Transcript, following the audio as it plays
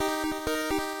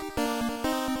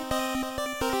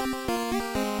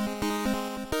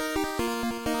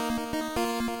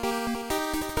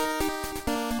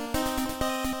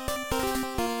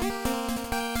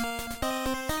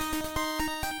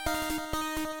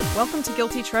Welcome to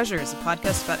Guilty Treasures, a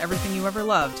podcast about everything you ever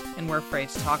loved and were afraid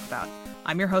to talk about.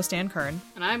 I'm your host, Ann Kern.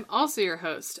 And I'm also your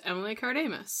host, Emily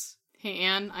Cardamus. Hey,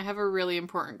 Ann, I have a really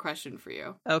important question for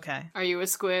you. Okay. Are you a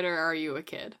squid or are you a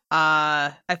kid?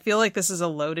 I feel like this is a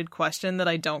loaded question that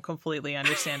I don't completely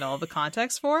understand all the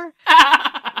context for.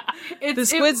 The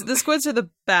squids are the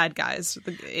bad guys,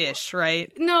 ish,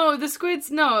 right? No, the squids,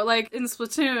 no. Like, in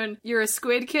Splatoon, you're a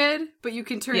squid kid, but you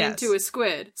can turn into a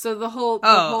squid. So the whole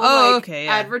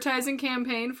advertising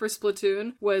campaign for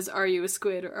Splatoon was, are you a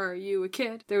squid or are you a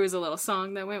kid? There was a little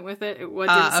song that went with it. It didn't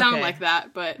sound like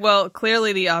that, but... Well,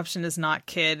 clearly the option is not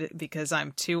kid, because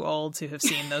I'm too old to have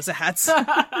seen those ads.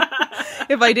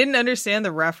 If I didn't understand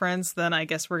the reference, then I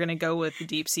guess we're going to go with the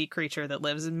deep sea creature that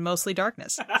lives in mostly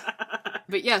darkness.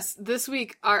 But yes, this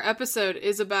week our episode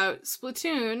is about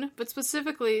Splatoon, but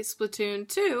specifically Splatoon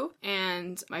 2.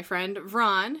 And my friend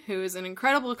Vron, who is an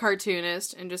incredible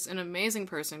cartoonist and just an amazing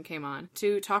person, came on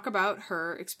to talk about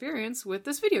her experience with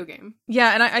this video game.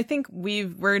 Yeah, and I think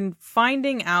we're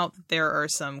finding out that there are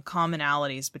some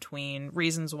commonalities between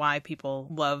reasons why people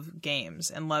love games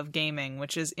and love gaming,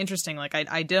 which is interesting. Like,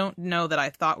 I don't know that I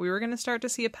thought we were going to start to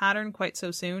see a pattern quite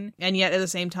so soon. And yet, at the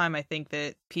same time, I think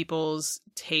that people's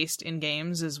taste in games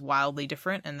is wildly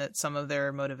different, and that some of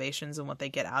their motivations and what they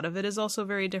get out of it is also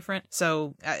very different.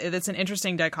 So it's an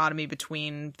interesting dichotomy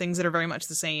between things that are very much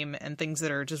the same and things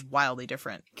that are just wildly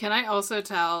different. Can I also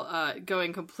tell,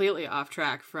 going completely off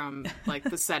track from like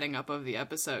the setting up of the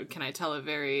episode, can I tell a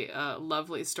very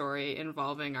lovely story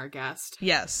involving our guest?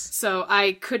 Yes. So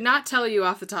I could not tell you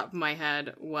off the top of my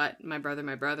head what My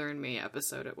Brother and Me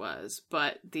episode it was,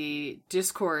 but the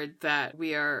Discord that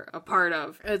we are a part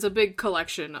of, it's a big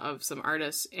collection of some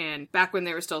artists, and back when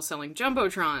they were still selling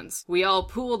Jumbotrons, we all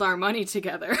pooled our money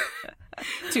together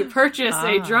to purchase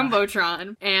a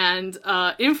Jumbotron, and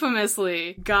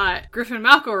infamously got Griffin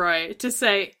McElroy to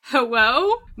say,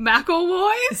 "Hello,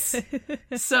 McElroys?"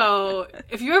 So,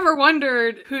 if you ever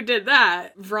wondered who did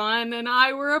that, Vron and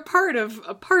I were a part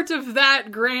of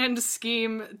that grand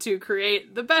scheme to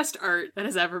create the best art that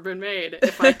has ever been made,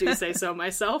 if I do say so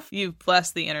myself. You've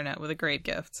blessed the internet with a great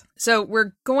gift. So,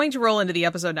 we're going to roll into the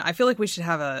episode now. I feel like we should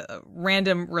have a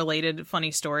random related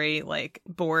funny story, like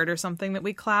board or something that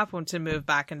we clap to move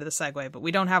back into the segue, but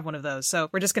we don't have one of those. So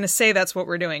we're just going to say that's what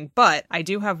we're doing. But I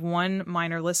do have one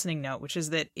minor listening note, which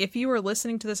is that if you are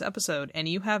listening to this episode and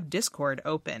you have Discord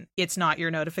open, it's not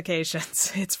your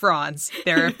notifications. It's Vron's.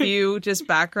 There are a few just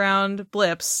background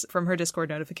blips from her Discord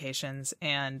notifications.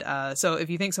 And so if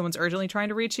you think someone's urgently trying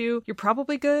to reach you, you're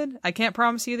probably good. I can't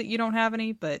promise you that you don't have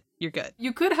any, but you're good.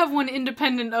 You could have one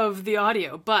independent of the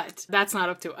audio, but that's not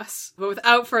up to us. But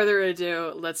without further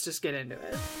ado, let's just get into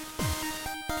it.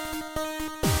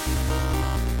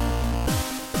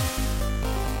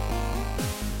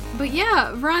 But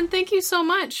yeah, Ron, thank you so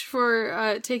much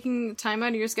for taking time out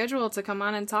of your schedule to come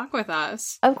on and talk with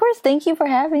us. Of course, thank you for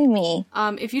having me.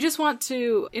 If you just want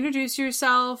to introduce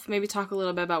yourself, maybe talk a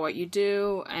little bit about what you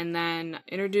do, and then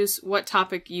introduce what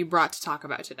topic you brought to talk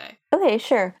about today. Okay,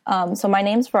 sure. So my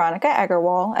name's Veronica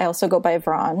Agarwal. I also go by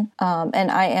Vron,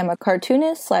 and I am a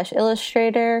cartoonist /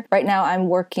 illustrator. Right now I'm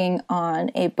working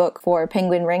on a book for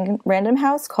Penguin Random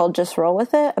House called Just Roll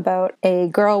With It, about a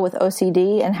girl with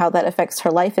OCD and how that affects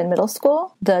her life in middle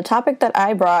school. The topic that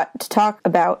I brought to talk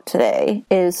about today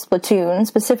is Splatoon,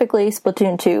 specifically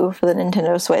Splatoon 2 for the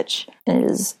Nintendo Switch. And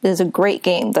it is a great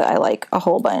game that I like a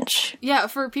whole bunch. Yeah,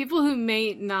 for people who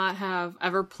may not have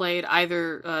ever played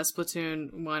either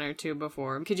Splatoon 1 or 2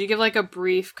 before, could you give like a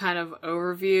brief kind of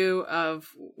overview of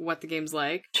what the game's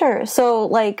like? Sure. So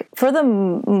like for the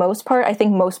most part, I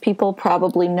think most people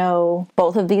probably know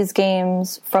both of these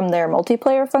games from their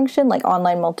multiplayer function, like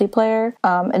online multiplayer.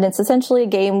 And it's essentially a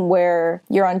game where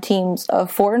you're on teams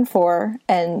of 4 and 4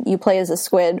 and you play as a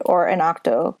squid or an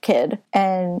octo kid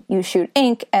and you shoot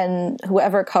ink, and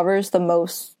whoever covers the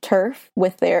most turf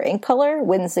with their ink color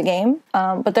wins the game.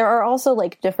 But there are also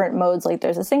like different modes. Like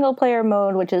there's a single player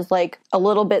mode, which is like a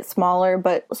little bit smaller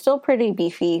but still pretty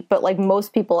beefy, but like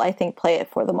most people I think play it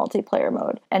for the multiplayer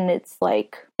mode, and it's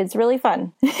really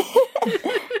fun.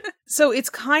 So it's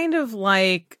kind of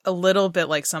like a little bit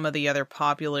like some of the other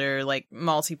popular like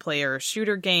multiplayer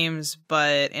shooter games,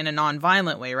 but in a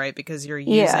non-violent way, right? Because you're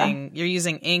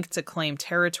using ink to claim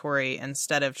territory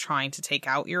instead of trying to take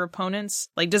out your opponents.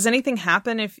 Like, does anything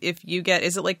happen if you get,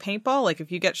 is it like paintball? Like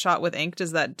if you get shot with ink,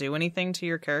 does that do anything to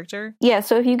your character? Yeah,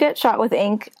 so if you get shot with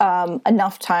ink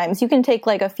enough times, you can take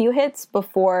like a few hits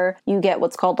before you get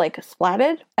what's called like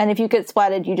splatted. And if you get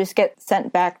splatted, you just get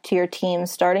sent back to your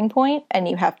team's starting point and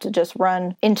you have to just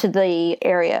run into the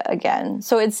area again.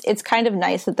 So it's kind of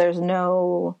nice that there's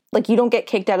no Like, you don't get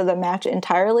kicked out of the match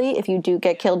entirely. If you do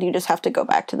get killed, you just have to go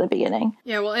back to the beginning.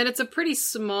 Yeah, well, and it's a pretty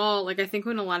small, like, I think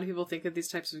when a lot of people think of these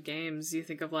types of games, you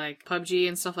think of, like, PUBG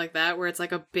and stuff like that, where it's,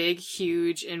 like, a big,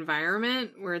 huge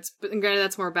environment, where it's, and granted,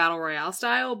 that's more Battle Royale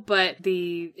style, but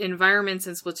the environments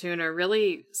in Splatoon are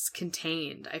really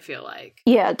contained, I feel like.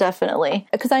 Yeah, definitely.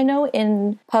 Because I know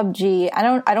in PUBG,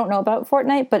 I don't know about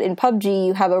Fortnite, but in PUBG,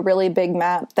 you have a really big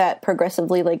map that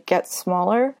progressively, like, gets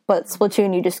smaller, but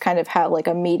Splatoon, you just kind of have, like,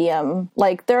 a medium,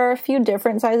 like, there are a few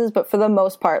different sizes, but for the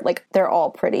most part, like, they're all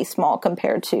pretty small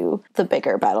compared to the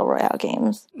bigger Battle Royale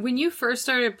games. When you first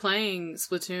started playing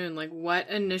Splatoon, like, what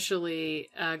initially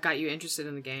got you interested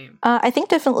in the game? I think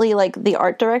definitely, like, the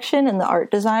art direction and the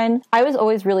art design. I was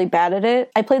always really bad at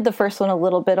it. I played the first one a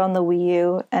little bit on the Wii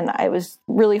U, and I was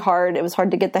really hard. It was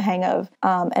hard to get the hang of.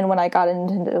 And when I got a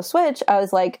Nintendo Switch, I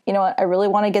was like, you know what, I really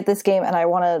want to get this game, and I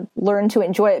want to learn to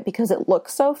enjoy it because it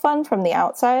looks so fun from the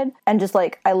outside. And just,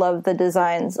 like, I love the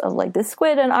designs of, like, the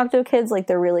Squid and OctoKids. Like,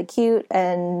 they're really cute,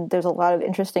 and there's a lot of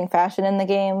interesting fashion in the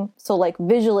game. So, like,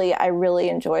 visually, I really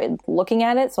enjoyed looking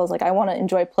at it. So I was like, I want to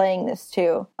enjoy playing this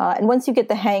too. And once you get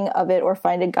the hang of it or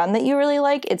find a gun that you really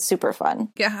like, it's super fun.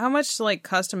 Yeah, how much, like,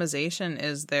 customization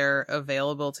is there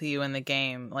available to you in the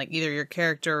game? Like, either your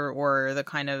character or the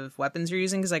kind of weapons you're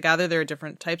using? Because I gather there are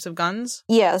different types of guns.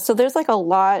 Yeah, so there's, like, a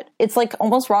lot. It's, like,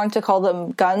 almost wrong to call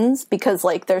them guns because,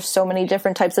 like, there's so many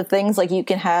different types of things. Like, you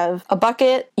can have a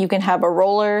bucket, you can have a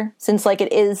roller. Since, like,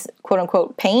 it is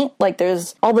quote-unquote paint, like,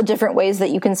 there's all the different ways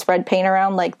that you can spread paint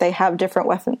around. Like, they have different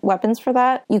weapons for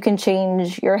that. You can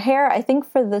change your hair. I think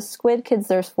for the Squid Kids,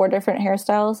 there's 4 different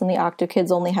hairstyles, and the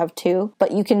OctoKids only have 2.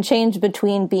 But you can change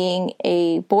between being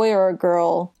a boy or a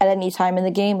girl at any time in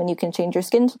the game, and you can change your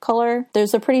skin color.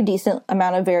 There's a pretty decent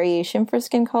amount of variation for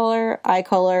skin color, eye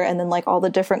color, and then, like, all the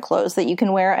different clothes that you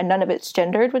can wear, and none of it's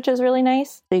gendered, which is really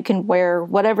nice. So you can wear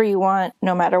whatever you want,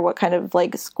 no matter what kind of,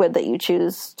 like, squid that you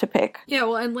choose to pick. Yeah,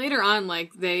 well, and later on,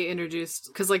 like, they introduced,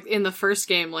 because, like, in the first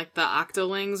game, like, the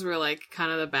Octolings were, like,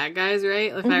 kind of the bad guys,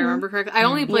 right? If I remember correctly. I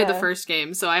only played the first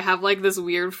game, so I have, like, this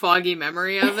weird foggy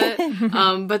memory of it.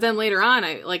 But then later on,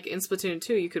 like, in Splatoon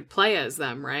 2, you could play as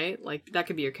them, right? Like, that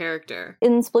could be your character.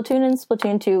 In Splatoon and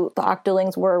Splatoon 2, the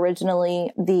Octolings were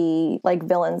originally the, like,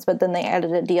 villains, but then they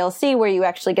added a DLC where you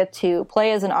actually get to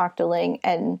play as an Octoling,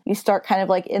 and you start kind of,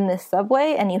 like, in this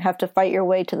subway, and you have to fight your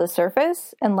way to the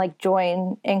surface and, like,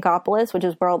 join Inkopolis, which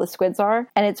is where all the squids are.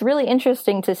 And it's really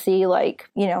interesting to see, like,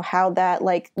 you know, how that,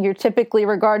 like, you're typically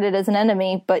regarded as an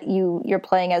enemy, but you're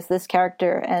playing as this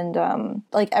character. And,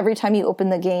 like, every time you open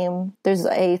the game, there's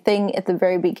a thing at the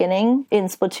very beginning. In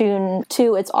Splatoon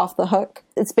 2, it's Off the Hook.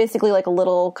 It's basically like a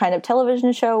little kind of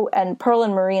television show, and Pearl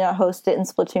and Marina host it in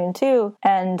Splatoon 2.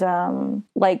 And,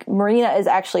 like, Marina is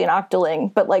actually an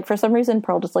Octoling, but, like, for some reason,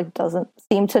 Pearl just, like, doesn't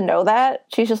seem to know that.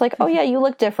 She's just like, oh yeah, you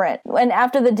look different. And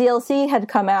after the DLC had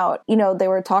come out, you know, they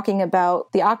were talking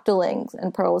about the Octolings,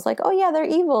 and Pearl was like, oh yeah, they're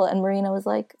evil. And Marina was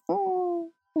like,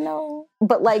 no.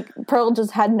 But, like, Pearl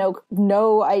just had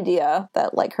no idea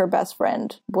that, like, her best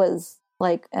friend was,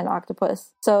 like, an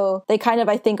octopus. So they kind of,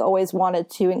 I think, always wanted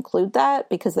to include that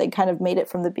because they kind of made it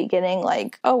from the beginning,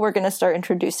 like, oh, we're going to start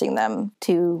introducing them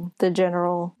to the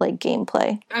general, like,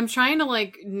 gameplay. I'm trying to,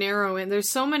 like, narrow in. There's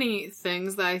so many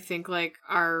things that I think, like,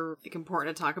 are, like,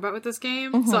 important to talk about with this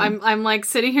game. Mm-hmm. So I'm like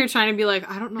sitting here trying to be like,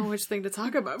 I don't know which thing to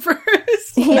talk about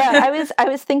first. Yeah, I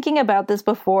was thinking about this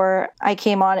before I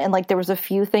came on, and, like, there was a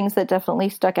few things that definitely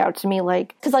stuck out to me,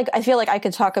 like, because, like, I feel like I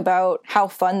could talk about how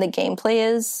fun the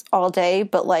gameplay is all day,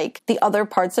 but, like, the other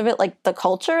parts of it, like the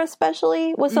culture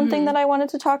especially, was something that I wanted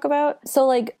to talk about. So,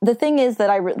 like, the thing is that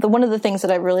one of the things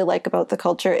that I really like about the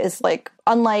culture is, like,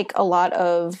 unlike a lot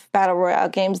of Battle Royale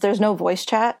games, there's no voice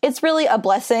chat. It's really a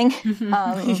blessing.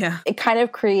 Yeah. It kind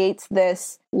of creates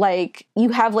this, like, you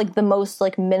have, like, the most,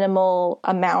 like, minimal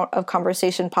amount of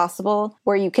conversation possible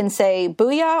where you can say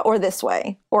booyah or this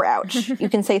way or ouch. You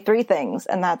can say 3 things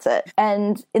and that's it.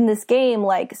 And in this game,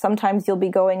 like, sometimes you'll be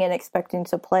going in expecting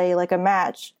to play, like, a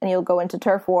match, and you'll go into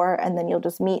turf war, and then you'll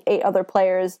just meet 8 other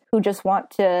players who just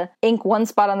want to ink one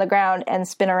spot on the ground and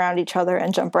spin around each other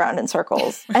and jump around in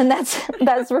circles. And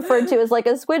that's referred to as, like,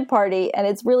 a squid party. And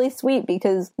it's really sweet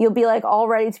because you'll be, like, all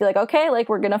ready to be like, okay, like,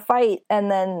 we're gonna fight. And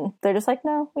then they're just like,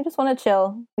 no, we just want to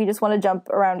chill. We just want to jump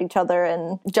around each other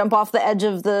and jump off the edge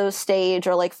of the stage,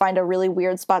 or, like, find a really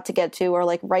weird spot to get to, or,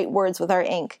 like, write words with our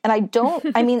ink. And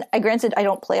I mean, granted, I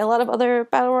don't play a lot of other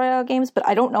Battle Royale games, but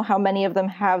I don't know how many of them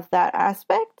have that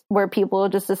aspect where people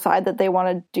just decide that they want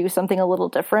to do something a little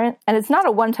different. And it's not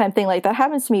a one-time thing. Like, that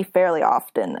happens to me fairly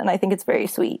often, and I think it's very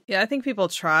sweet. Yeah, I think people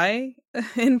try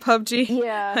in PUBG.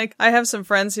 Yeah. Like, I have some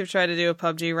friends who've tried to do a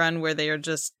PUBG run where they are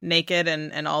just naked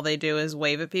and all they do is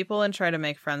wave at people and try to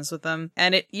make friends with them.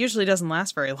 And it usually doesn't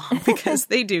last very long because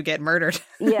they do get murdered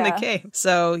in the game.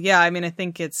 So, yeah, I mean, I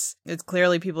think it's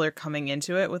clearly people are coming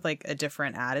into it with, like, a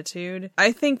different attitude.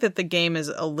 I think that the game is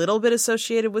a little bit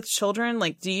associated with children.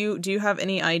 Like, do you have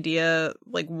any idea,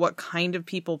 like, what kind of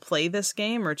people play this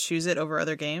game or choose it over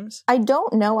other games? I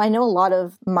don't know. I know a lot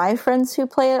of my friends who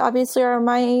play it obviously are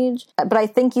my age, but I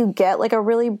think you get like a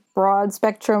really broad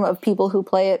spectrum of people who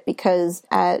play it because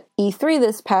at E3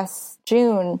 this past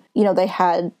June, you know, they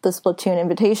had the Splatoon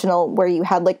Invitational where you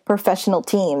had like professional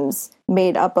teams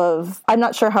made up of, I'm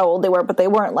not sure how old they were, but they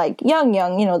weren't like young,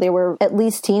 you know, they were at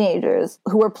least teenagers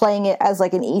who were playing it as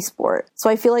like an esport. So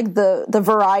I feel like the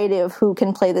variety of who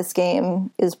can play this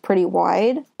game is pretty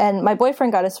wide. And my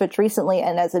boyfriend got a Switch recently,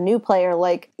 and as a new player,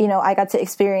 like, you know, I got to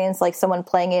experience like someone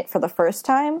playing it for the first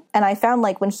time. And I found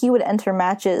like when he would enter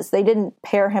matches, they didn't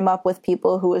pair him up with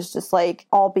people who was just like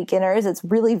all beginners. It's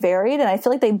really varied, and I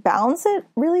feel like they balance it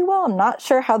really well. I'm not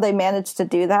sure how they managed to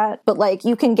do that, but like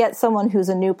you can get someone who's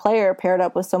a new player paired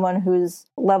up with someone who's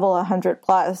level 100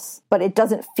 plus, but it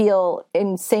doesn't feel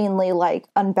insanely like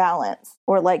unbalanced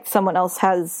or like someone else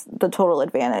has the total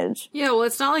advantage. Yeah, well,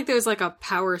 it's not like there's like a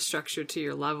power structure to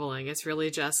your leveling. It's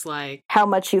really just like how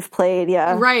much you've played.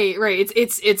 Yeah, right.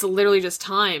 It's literally just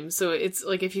time. So it's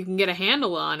like if you can get a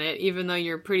handle on it, even though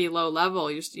you're pretty low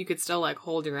level, you could still like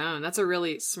hold your own. That's a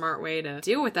really smart way to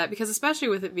deal with that, because especially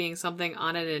with it being something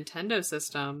on a Nintendo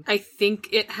system, I think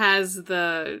it has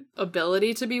the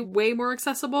ability to be way more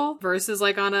accessible versus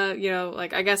like on a, you know,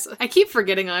 like I guess I keep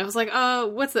forgetting. I was like,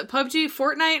 what's that, PUBG,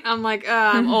 Fortnite? I'm like,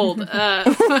 I'm old. What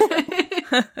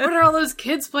are all those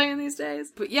kids playing these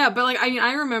days? But yeah, but like I mean,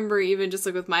 I remember even just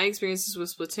like with my experiences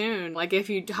with Splatoon, like if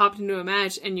you hopped into a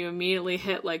match and you immediately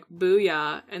hit like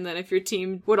booyah, and then if your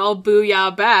team would all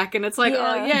booyah back, and it's like,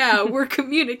 oh yeah, we're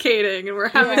communicating and we're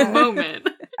having a moment.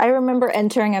 I remember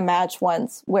entering a match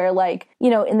once where, like,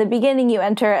 you know, in the beginning you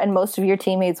enter and most of your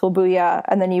teammates will booyah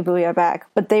and then you booyah back.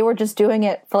 But they were just doing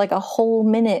it for like a whole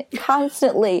minute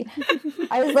constantly.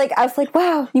 I was like,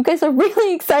 wow, you guys are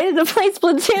really excited to play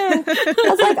Splatoon. I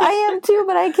was like, I am too,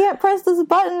 but I can't press this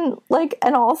button, like,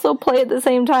 and also play at the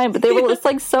same time. But they were just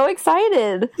like so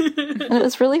excited. And it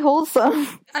was really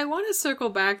wholesome. I want to circle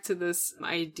back to this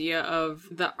idea of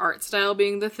the art style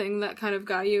being the thing that kind of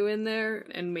got you in there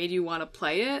and made you want to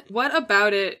play it. What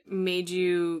about it made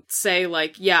you say,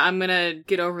 like, yeah, I'm gonna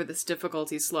get over this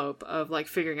difficulty slope of, like,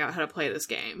 figuring out how to play this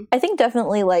game? I think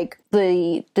definitely, like,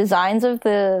 the designs of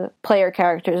the player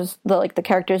characters, the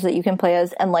characters that you can play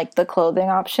as, and, like, the clothing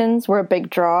options were a big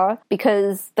draw,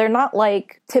 because they're not,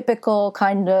 like, typical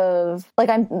kind of, like,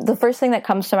 the first thing that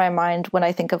comes to my mind when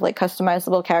I think of, like,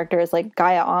 customizable characters, like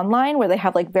Gaia Online, where they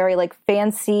have, like, very, like,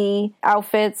 fancy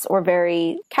outfits or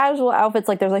very casual outfits.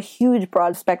 Like, there's a huge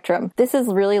broad spectrum. This is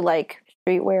really like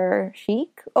streetwear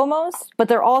chic almost, but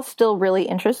they're all still really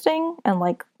interesting and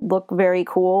like look very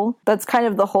cool. That's kind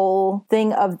of the whole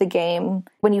thing of the game.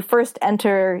 When you first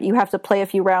enter, you have to play a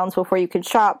few rounds before you can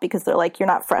shop, because they're like, you're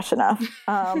not fresh enough.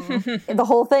 The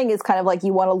whole thing is kind of like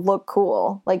you want to look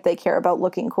cool, like they care about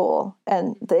looking cool,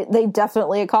 and they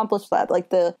definitely accomplished that. Like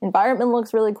the environment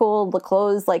looks really cool, the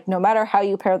clothes, like no matter how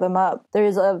you pair them up,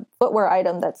 there's a footwear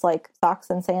item that's like socks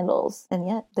and sandals, and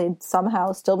yet they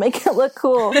somehow still make it look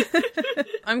cool.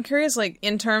 I'm curious, like,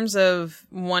 in terms of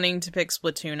wanting to pick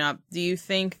Splatoon up, do you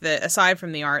think that, aside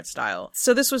from the art style,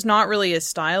 so this was not really a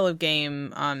style of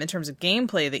game in terms of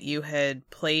gameplay that you had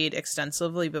played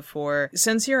extensively before.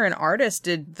 Since you're an artist,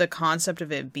 did the concept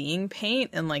of it being paint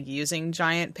and like using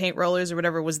giant paint rollers or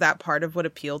whatever, was that part of what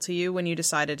appealed to you when you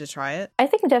decided to try it? I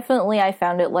think definitely I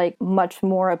found it like much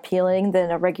more appealing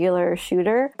than a regular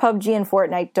shooter. PUBG and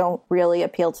Fortnite don't really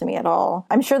appeal to me at all.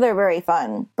 I'm sure they're very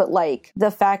fun, but like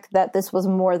the fact that this was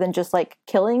more than just like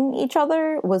killing each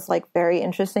other was like very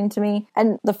interesting to me.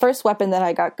 And the first weapon that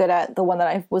I got good at, the one that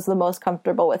I was the most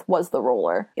comfortable with, was the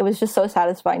roller. It was just so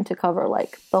satisfying to cover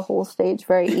like the whole stage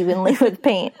very evenly with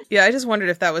paint. Yeah, I just wondered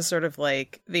if that was sort of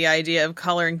like the idea of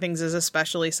coloring things is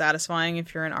especially satisfying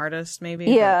if you're an artist, maybe.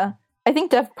 Yeah. I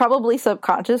think probably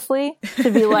subconsciously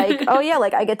to be like, oh yeah,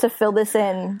 like I get to fill this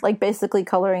in, like basically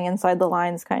coloring inside the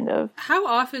lines kind of. How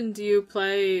often do you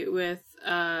play with,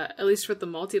 at least with the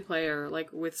multiplayer,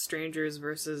 like with strangers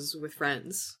versus with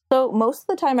friends? So most of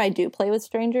the time I do play with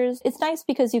strangers. It's nice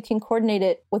because you can coordinate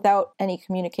it without any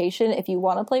communication if you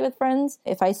want to play with friends.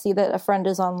 If I see that a friend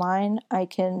is online, I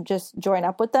can just join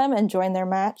up with them and join their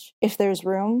match if there's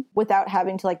room without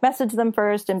having to like message them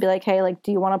first and be like, hey, like,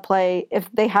 do you want to play?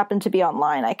 If they happen to be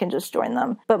online, I can just join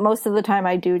them. But most of the time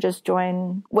I do just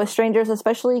join with strangers,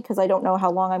 especially because I don't know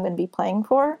how long I'm going to be playing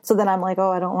for. So then I'm like,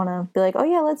 oh, I don't want to be like, oh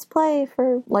yeah, let's play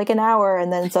for like an hour.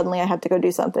 And then suddenly I have to go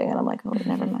do something. And I'm like, oh,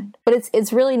 never mind. But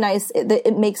it's really nice.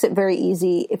 It makes it very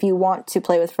easy if you want to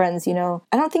play with friends, you know.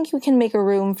 I don't think you can make a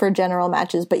room for general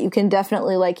matches, but you can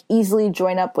definitely like easily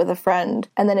join up with a friend.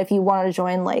 And then if you want to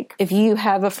join, like if you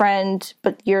have a friend,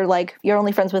 but you're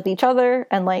only friends with each other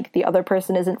and like the other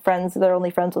person isn't friends, they're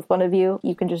only friends with one of you,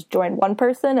 you can just join one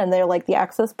person and they're like the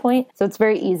access point. So it's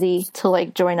very easy to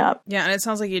like join up. Yeah, and it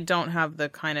sounds like you don't have the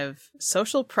kind of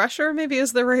social pressure, maybe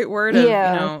is the right word. Of,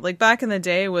 yeah. You know, like back in the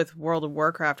day with World of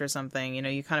Warcraft or something, you know,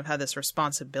 you kind of had this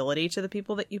responsibility to the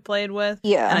people that you played with.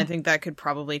 Yeah. And I think that could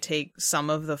probably take some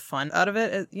of the fun out of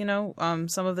it, you know,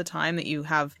 some of the time that you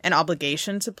have an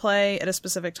obligation to play at a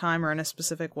specific time or in a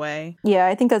specific way. Yeah,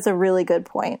 I think that's a really good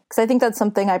point. Because I think that's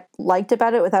something I liked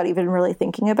about it without even really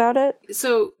thinking about it.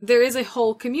 So there is a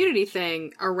whole community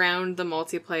thing around the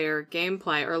multiplayer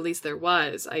gameplay, or at least there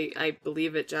was. I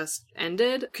believe it just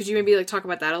ended. Could you maybe like talk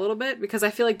about that a little bit? Because I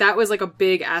feel like that was like a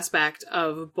big aspect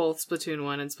of both Splatoon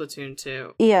 1 and Splatoon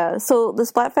 2. Yeah, so the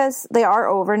Splatfest, they are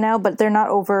over now, but they're not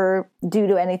over due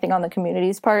to anything on the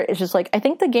community's part. It's just like, I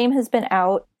think the game has been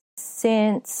out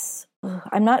since...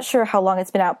 I'm not sure how long it's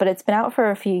been out, but it's been out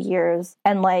for a few years.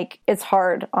 And like, it's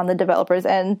hard on the developers'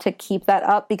 end to keep that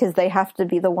up because they have to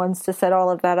be the ones to set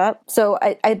all of that up. So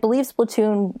I believe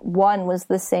Splatoon 1 was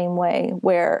the same way,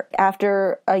 where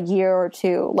after a year or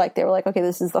two, like they were like, okay,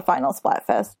 this is the final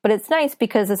Splatfest. But it's nice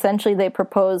because essentially they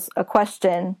propose a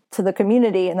question to the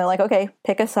community and they're like, okay,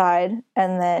 pick a side.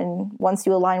 And then once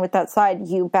you align with that side,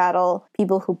 you battle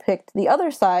people who picked the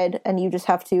other side and you just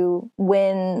have to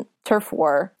win turf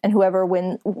war, and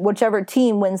whichever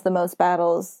team wins the most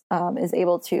battles is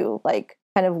able to like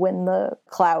kind of win the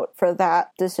clout for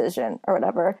that decision or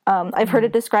whatever. I've heard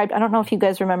it described, I don't know if you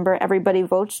guys remember Everybody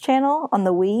Votes channel on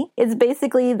the Wii. It's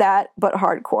basically that, but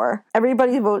hardcore.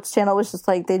 Everybody Votes channel was just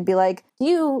like, they'd be like, do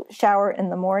you shower in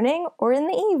the morning or in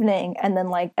the evening? And then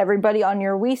like everybody on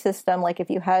your Wii system, like if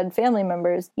you had family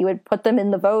members, you would put them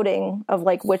in the voting of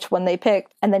like which one they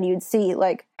picked. And then you'd see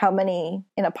like how many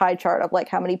in a pie chart of like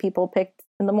how many people picked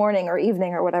in the morning or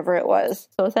evening or whatever it was.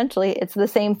 So essentially it's the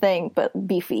same thing, but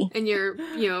beefy. And you're,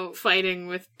 you know, fighting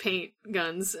with paint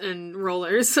guns and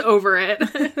rollers over it.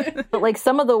 But like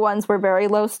some of the ones were very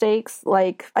low stakes.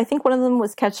 Like I think one of them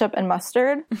was ketchup and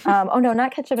mustard. Oh no,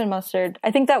 not ketchup and mustard.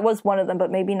 I think that was one of them, but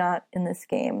maybe not in this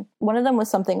game. One of them was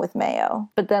something with mayo.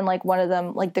 But then like one of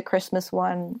them, like the Christmas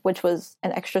one, which was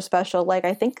an extra special, like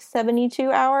I think 72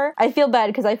 hour. I feel bad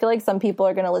because I feel like some people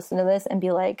are going to listen to this and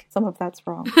be like, some of that's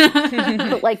wrong.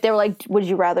 But like they were like, would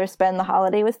you rather spend the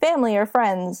holiday with family or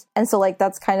friends? And so like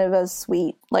that's kind of a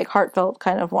sweet, like heartfelt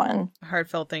kind of one.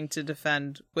 Heartfelt thing to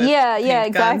defend with yeah,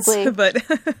 guns, exactly.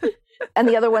 but And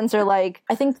the other ones are like,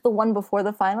 I think the one before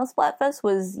the final Splatfest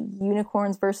was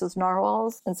unicorns versus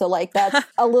narwhals. And so like that's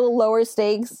a little lower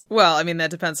stakes. Well, I mean,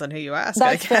 that depends on who you ask,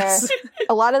 That's I guess. fair.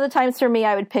 A lot of the times for me,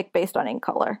 I would pick based on ink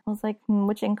color. I was like,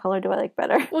 which ink color do I like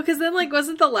better? Well, because then like,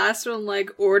 wasn't the last one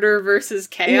like order versus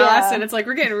chaos? Yeah. And it's like,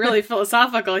 we're getting really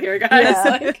philosophical here, guys. Yeah.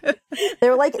 Like... They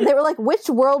were like, which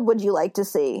world would you like to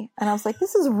see? And I was like,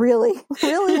 this is really,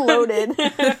 really loaded.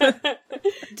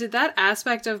 Did that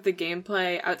aspect of the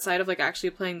gameplay outside of like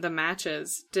actually playing the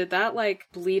matches, did that like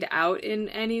bleed out in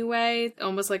any way?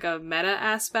 Almost like a meta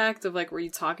aspect of like, were you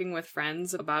talking with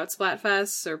friends about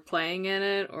Splatfest or playing in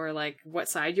it, or like what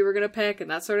side you were gonna pick and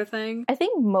that sort of thing? I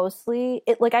think mostly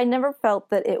it like I never felt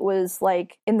that it was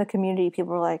like in the community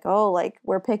people were like, oh, like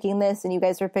we're picking this and you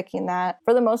guys are picking that.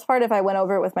 For the most part, if I went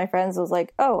over it with my friends, it was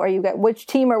like, oh, which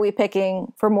team are we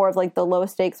picking for more of like the low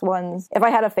stakes ones? If I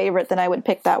had a favorite, then I would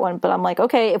pick that one. But I'm like,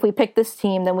 okay, if we pick this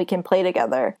team, then we can play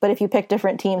together. But if you pick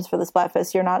different teams for the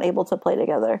Splatfest, you're not able to play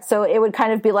together. So it would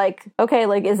kind of be like, okay,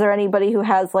 like, is there anybody who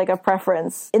has like a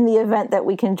preference in the event that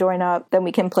we can join up, then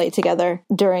we can play together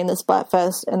during the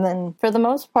Splatfest. And then for the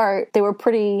most part, they were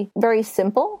very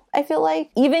simple, I feel like.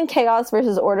 Even Chaos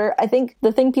versus Order, I think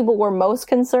the thing people were most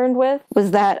concerned with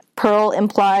was that Pearl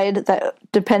implied that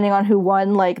depending on who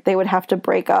won, like they would have to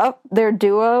break up their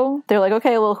duo. They're like,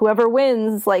 okay, well, whoever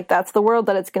wins, like that's the world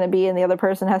that it's going to be and the other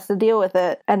person has to deal with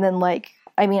it. And then like,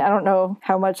 I mean, I don't know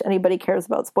how much anybody cares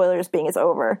about spoilers being it's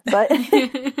over, but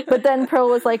but then Pearl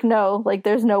was like, no, like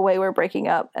there's no way we're breaking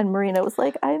up. And Marina was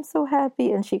like, I am so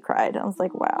happy. And she cried. I was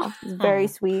like, wow, it's very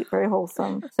sweet, very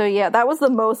wholesome. So yeah, that was the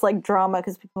most like drama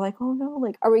because people were like, oh no,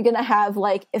 like, are we going to have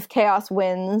like, if Chaos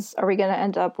wins, are we going to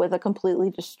end up with a completely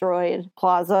destroyed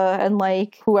plaza and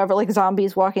like whoever, like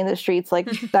zombies walking the streets, like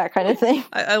that kind of thing.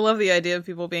 I love the idea of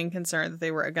people being concerned that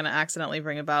they were going to accidentally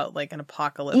bring about like an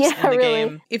apocalypse Yeah, in the really.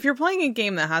 game. If you're playing a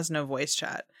game that has no voice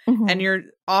chat and you're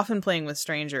often playing with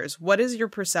strangers, what is your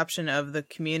perception of the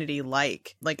community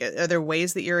like? Like, are there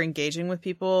ways that you're engaging with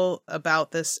people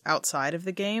about this outside of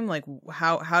the game? Like,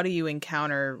 how do you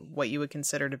encounter what you would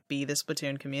consider to be the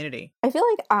Splatoon community? I feel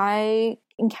like I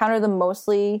encounter them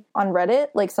mostly on Reddit.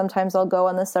 Like sometimes I'll go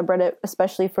on the subreddit,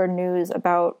 especially for news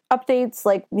about updates,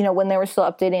 like, you know, when they were still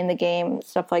updating the game,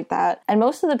 stuff like that. And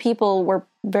most of the people were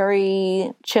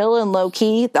very chill and low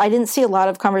key. I didn't see a lot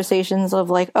of conversations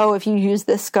of like, oh, if you use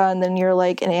this gun, then you're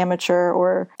like an amateur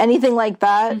or anything like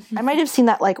that. I might have seen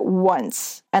that like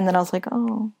once. And then I was like,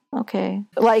 oh, okay.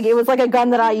 Like it was like a gun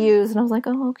that I used and I was like,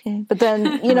 oh, okay. But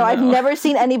then, you know, I've never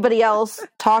seen anybody else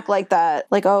talk like that.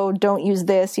 Like, oh, don't use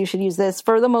this. You should use this.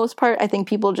 For the most part, I think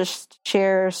people just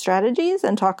share strategies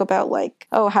and talk about like,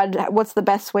 oh, what's the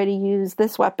best way to use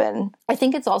this weapon? I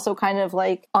think it's also kind of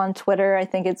like on Twitter. I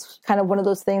think it's kind of one of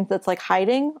those things that's like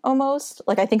hiding almost.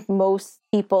 Like I think most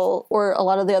people or a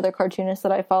lot of the other cartoonists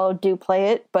that I follow do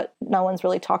play it, but no one's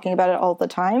really talking about it all the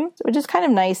time, which is kind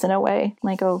of nice in a way,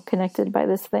 like, oh, connected by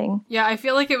this thing. Yeah, I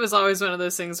feel like it was always one of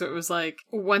those things where it was like,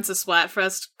 once a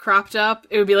Splatfest cropped up,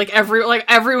 it would be like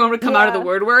everyone would come out of the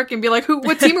woodwork and be like,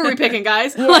 what team are we picking,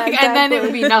 guys? Exactly. And then it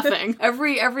would be nothing.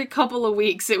 Every couple of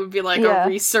weeks, it would be like a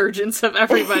resurgence of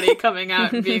everybody coming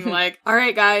out and being like, all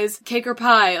right, guys, cake or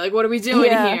pie? Like, what are we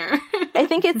doing here? I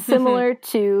think it's similar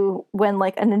to when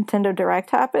like a Nintendo Direct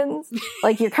happens.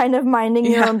 Like you're kind of minding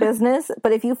your own business,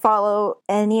 but if you follow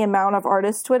any amount of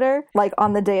artist Twitter, like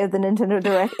on the day of the Nintendo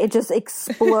Direct, it just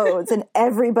explodes and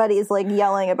everybody's like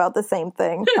yelling about the same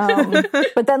thing.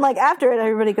 But then like after it,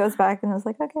 everybody goes back and is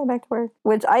like, okay, back to work,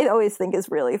 which I always think is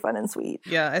really fun and sweet.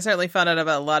 Yeah, I certainly found out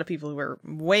about a lot of people who were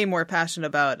way more passionate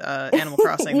about Animal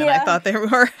Crossing than I thought they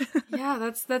were. Yeah,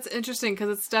 that's interesting because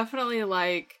it's definitely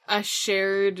like a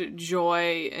shared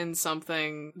joy in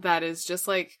something that is just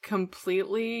like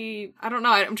completely, I don't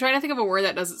know, I'm trying to think of a word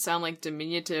that doesn't sound like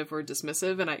diminutive or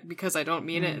dismissive, and because I don't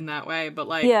mean it in that way, but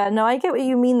like, yeah, no, I get what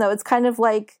you mean though. It's kind of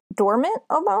like dormant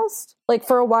almost. Like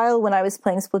for a while when I was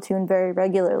playing Splatoon very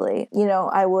regularly, you know,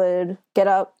 I would get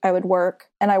up, I would work,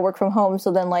 and I work from home.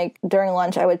 So then like during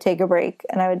lunch, I would take a break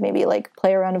and I would maybe like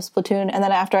play a round of Splatoon. And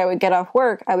then after I would get off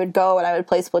work, I would go and I would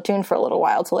play Splatoon for a little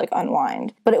while to like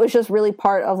unwind. But it was just really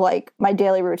part of like my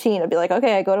daily routine. I'd be like,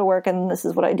 okay, I go to work and this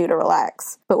is what I do to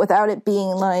relax. But without it being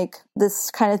like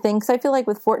this kind of thing, because I feel like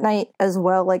with Fortnite as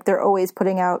well, like they're always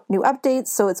putting out new updates.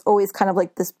 So it's always kind of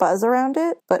like this buzz around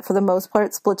it. But for the most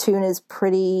part, Splatoon is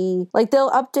pretty, like they'll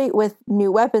update with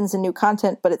new weapons and new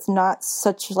content, but it's not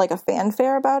such like a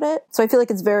fanfare about it. So I feel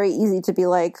like it's very easy to be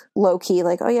like low key,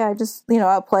 like, oh yeah, I just, you know,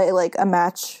 I'll play like a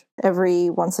match every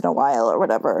once in a while or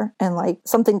whatever, and like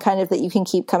something kind of that you can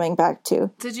keep coming back to.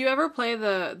 Did you ever play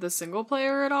the single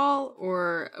player at all,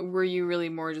 or were you really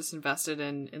more just invested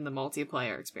in the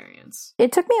multiplayer experience?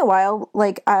 It took me a while,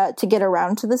 like, to get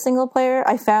around to the single player.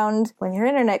 I found when your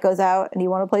internet goes out and you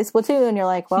want to play Splatoon, you're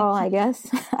like, well, I guess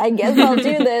I'll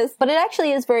do this. But it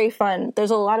actually is very fun.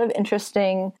 There's a lot of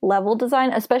interesting level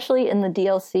design, especially in the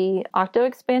DLC Octo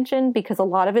expansion, because a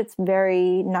lot of it's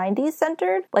very 90s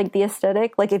centered, like the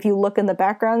aesthetic. Like if you look in the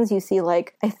backgrounds, you see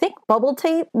like, I think Bubble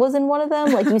Tape was in one of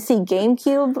them. Like you see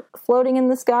GameCube floating in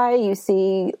the sky. You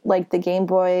see like the Game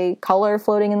Boy Color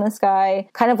floating in the sky.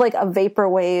 Kind of like a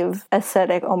vaporwave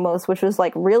aesthetic almost, which was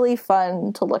like really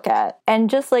fun to look at. And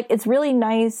just like, it's really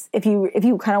nice if you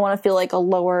kind of want to feel like a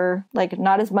lower, like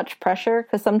not as much pressure.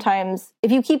 Because sometimes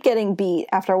if you keep getting beat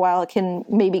after a while, it can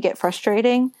maybe get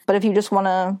frustrating. But if you just want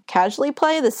to casually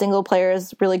play, the single player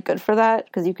is really good for that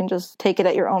because you can just take it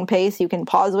at your own pace. You can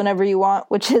pause whenever you want,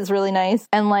 which is really nice.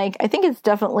 And like, I think it's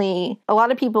definitely, a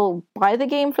lot of people buy the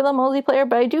game for the multiplayer,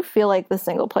 but I do feel like the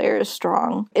single player is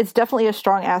strong. It's definitely a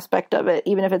strong aspect of it,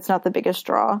 even if it's not the biggest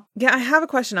draw. Yeah, I have a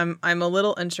question. I'm a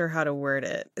little unsure how to word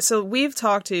it. So we've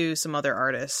talked to some other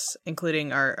artists,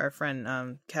 including our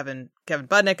friend Kevin Kevin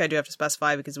Budnick, I do have to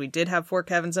specify because we did have 4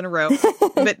 Kevins in a row.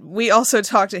 But we also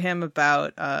talked to him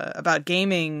about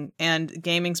gaming, and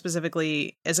gaming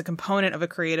specifically as a component of a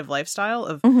creative lifestyle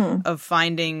of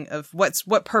finding of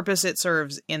what purpose it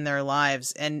serves in their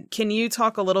lives. And can you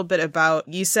talk a little bit about,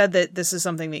 you said that this is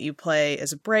something that you play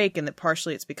as a break and that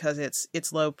partially it's because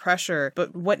it's low pressure,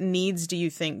 but what needs do you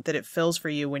think that it fills for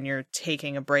you when you're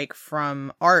taking a break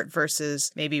from art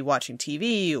versus maybe watching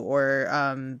TV or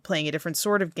playing a different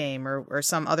sort of game or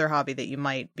some other hobby that you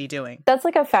might be doing? That's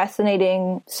like a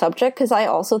fascinating subject because I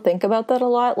also think about that a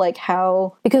lot, like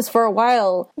how, because for a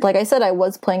while, like I said, I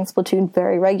was playing Splatoon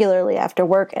very regularly after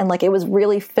work, and like it was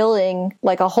really filling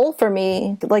like a hole for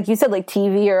me. Like you said, like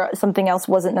TV or something else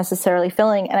wasn't necessarily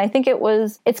filling. And I think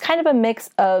it's kind of a mix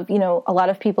of, you know, a lot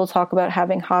of people talk about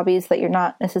having hobbies that you're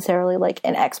not necessarily like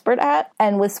an expert at.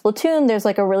 And with Splatoon, there's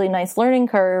like a really nice learning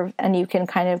curve, and you can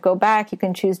kind of go back, you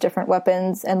can choose different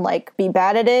weapons and like be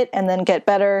bad at it and then get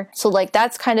better. So like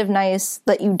that's kind of nice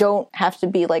that you don't have to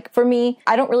be like, for me,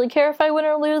 I don't really care if I win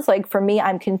or lose. Like for me,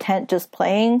 I'm content just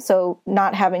playing. So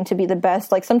not having to be the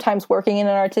best. Like sometimes working in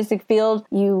an artistic field,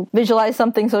 you visualize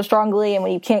something so strongly, and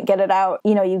when you can't get it out,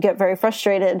 you know, you get very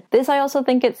frustrated. This, I also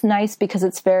think it's nice because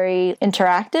it's very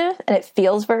interactive and it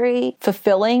feels very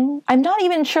fulfilling. I'm not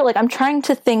even sure, like I'm trying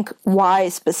to think why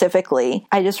specifically.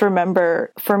 I just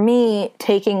remember for me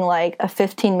taking like a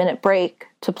 15-minute break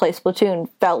to play Splatoon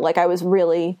felt like I was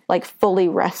really like fully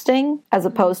resting, as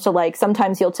opposed to like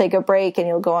sometimes you'll take a break and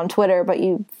you'll go on Twitter, but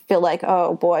you feel like,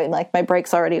 oh boy, like my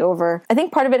break's already over. I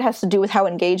think part of it has to do with how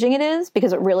engaging it is,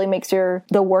 because it really makes the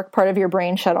work part of your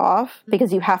brain shut off,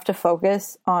 because you have to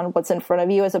focus on what's in front of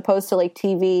you, as opposed to like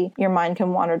TV, your mind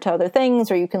can wander to other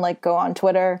things, or you can like go on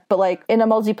Twitter. But like in a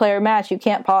multiplayer match, you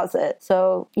can't pause it.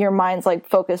 So your mind's like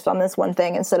focused on this one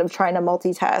thing instead of trying to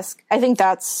multitask. I think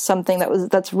that's something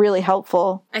that's really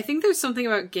helpful. I think there's something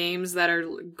about games that are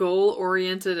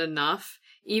goal-oriented enough,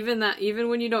 even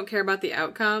when you don't care about the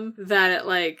outcome, that it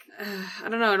like, I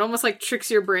don't know, it almost like tricks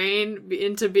your brain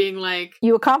into being like,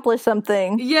 you accomplish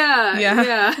something.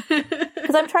 Yeah.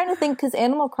 Because I'm trying to think, because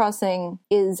Animal Crossing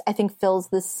I think fills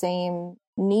the same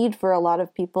need for a lot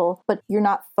of people, but you're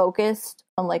not focused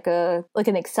on like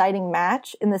an exciting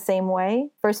match in the same way.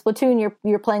 For Splatoon,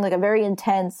 you're playing like a very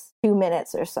intense 2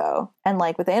 minutes or so, and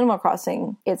like with Animal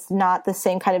Crossing, it's not the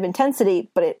same kind of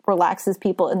intensity, but it relaxes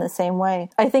people in the same way.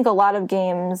 I think a lot of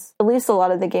games, at least a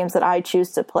lot of the games that I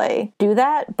choose to play, do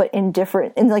that, but in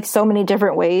like so many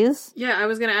different ways. Yeah, I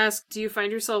was gonna ask, do you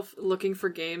find yourself looking for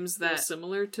games that are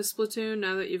similar to Splatoon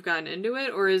now that you've gotten into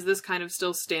it, or is this kind of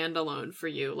still standalone for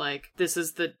you? Like, this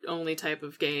is the only type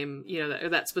of game, you know,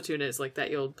 that Splatoon is, like,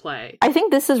 that you'll play? I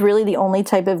think this is really the only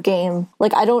type of game.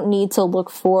 Like, I don't need to look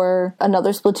for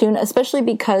another Splatoon, especially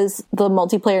because the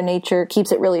multiplayer nature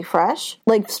keeps it really fresh.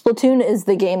 Like, Splatoon is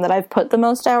the game that I've put the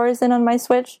most hours in on my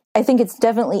Switch. I think it's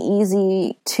definitely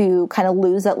easy to kind of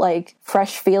lose that like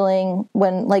fresh feeling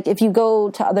when, like, if you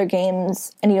go to other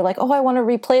games and you're like, oh, I want to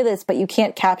replay this, but you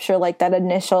can't capture like that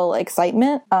initial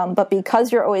excitement. But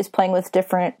because you're always playing with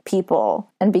different people,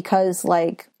 and because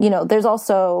like, you know, there's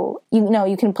also, you know,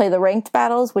 you can play the ranked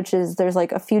battles, which is, there's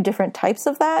like a few different types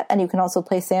of that. And you can also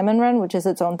play Salmon Run, which is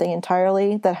its own thing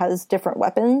entirely, that has different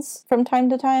weapons from time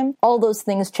to time. All those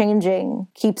things changing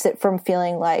keeps it from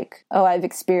feeling like, oh, I've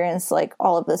experienced like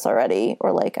all of this already,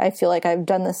 or like I feel like I've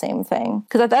done the same thing.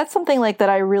 Because that's something like that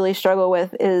I really struggle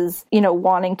with, is, you know,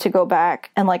 wanting to go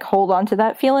back and like hold on to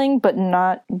that feeling, but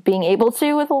not being able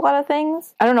to with a lot of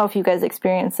things. I don't know if you guys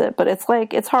experience it, but it's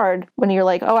like, it's hard when you're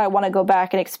like, oh, I want to go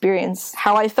back and experience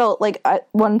how I felt. Like,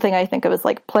 one thing I think of is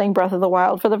like playing Breath of the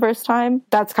Wild for the first time.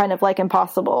 That's kind of like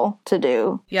impossible to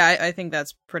do. Yeah, I think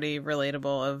that's pretty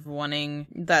relatable, of wanting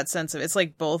that sense of, it's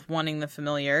like both wanting the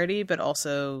familiarity, but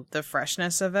also the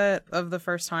freshness of it, of the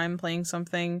first time playing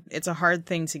something. It's a hard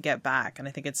thing to get back, and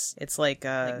I think it's like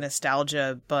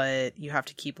nostalgia, but you have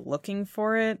to keep looking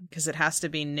for it because it has to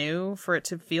be new for it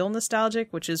to feel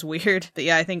nostalgic, which is weird. But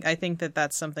yeah, I think that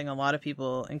that's something a lot of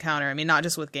people encounter. I mean, not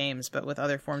just with games, but with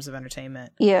other forms of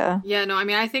entertainment. Yeah, no, I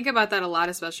mean, I think about that a lot,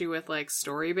 especially with like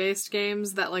story-based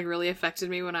games that like really affected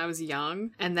me when I was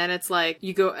young. And then it's like,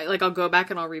 I'll go back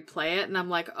and I'll replay it, and I'm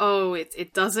like, oh,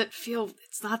 it doesn't feel,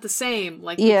 it's not the same.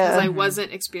 Like, because I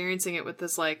wasn't experiencing it with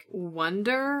this like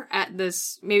wonder at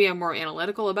this. Maybe I'm more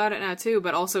analytical about it now too,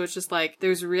 but also it's just like,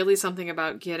 there's really something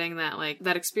about getting that like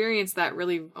that experience that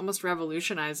really almost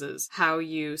revolutionizes how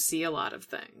you see a lot of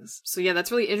things. So yeah,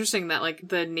 that's really interesting that like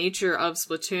the nature of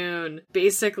Splatoon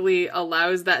basically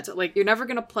allows that to, like, you're never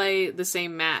going to play the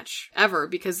same match ever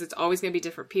because it's always going to be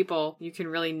different people. You can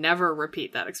really never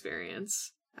repeat that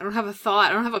experience. I don't have a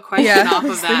thought. I don't have a question off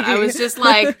of that. I was just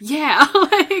like, yeah.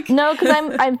 Like No, because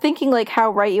I'm thinking like how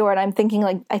right you are, and I'm thinking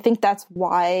like I think that's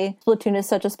why Splatoon is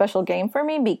such a special game for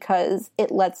me, because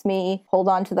it lets me hold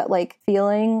on to that like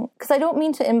feeling. Because I don't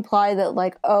mean to imply that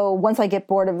like, oh, once I get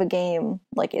bored of a game,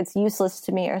 like it's useless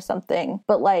to me or something.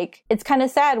 But like it's kind of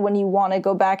sad when you want to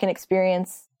go back and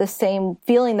experience the same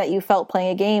feeling that you felt playing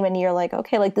a game, and you're like,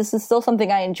 okay, like this is still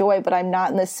something I enjoy, but I'm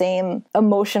not in the same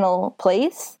emotional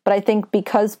place. But I think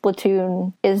because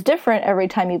Splatoon is different every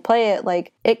time you play it,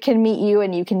 like it can meet you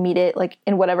and you can meet it like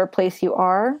in whatever place you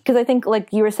are. Because I think like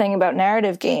you were saying about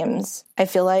narrative games, I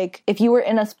feel like if you were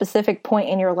in a specific point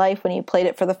in your life when you played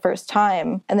it for the first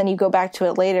time and then you go back to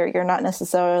it later, you're not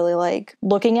necessarily like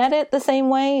looking at it the same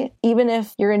way. Even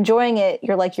if you're enjoying it,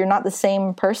 you're like, you're not the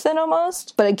same person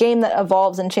almost. But a game that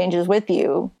evolves and changes with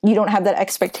you, you don't have that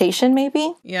expectation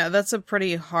maybe. Yeah, that's a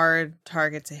pretty hard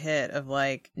target to hit, of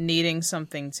like needing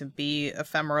something to be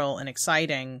ephemeral and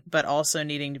exciting, but also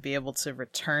needing to be able to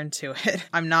return to it.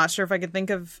 I'm not sure if I could think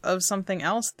of something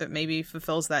else that maybe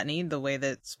fulfills that need the way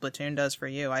that Splatoon does for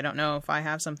you. I don't know if I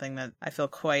have something that I feel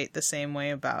quite the same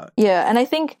way about. Yeah, and I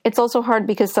think it's also hard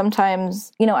because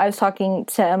sometimes, you know, I was talking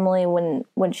to Emily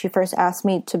when she first asked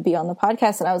me to be on the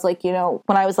podcast, and I was like, you know,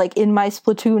 when I was like in my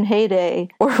Splatoon heyday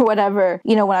or whatever,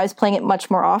 you know, when I was playing it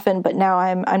much more often, but now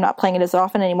I'm not playing it as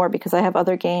often anymore because I have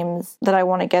other games that I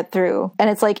want to get through. And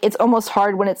it's like, it's almost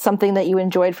hard when it's something that you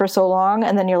enjoyed for so long,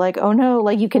 and then you're like, oh no,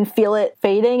 like you can feel it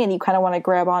fading and you kind of want to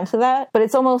grab onto that. But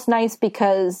it's almost nice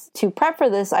because to prep for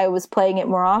this, I was playing it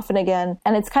more often again,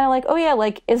 and it's kind of like, oh yeah,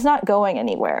 like it's not going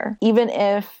anywhere. Even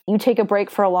if you take a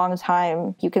break for a long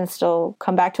time, you can still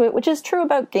come back to it, which is true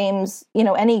about games, you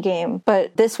know, any game,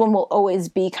 but this one will always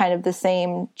be kind of the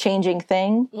same changing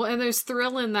thing. Well, and there's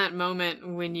thrill in that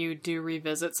moment when you do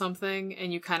revisit something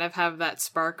and you kind of have that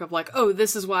spark of like, oh,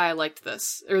 this is why I liked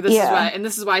this, or this is why, and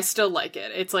this is why I still like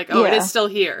it. It's like, oh, it is still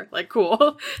here. Like,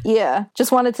 cool. Yeah,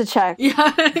 just wanted to check.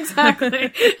 Yeah,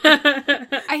 exactly.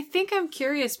 I think I'm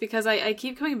curious because I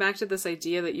keep coming back to this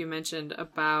idea that you mentioned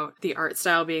about the art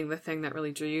style being the thing that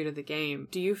really drew you to the game.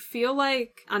 Do you feel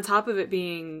like, on top of it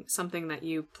being something that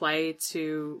you play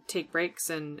to take breaks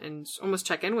and almost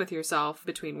check in with yourself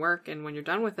between work and when you're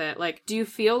done with it, like, do you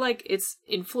feel like it's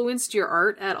influenced your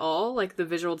art at all, like the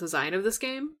visual design of this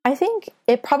game? I think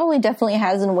it probably definitely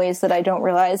has in ways that I don't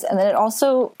realize. And then it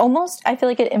also almost, I feel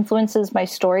like it influences my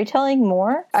storytelling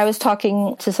more. I was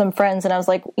talking to some friends and I was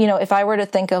like, you know, if I were to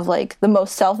think of like the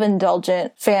most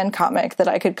self-indulgent fan comic that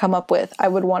I could come up with, I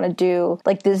would want to do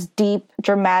like this deep,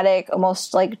 dramatic,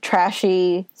 almost like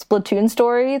trashy Splatoon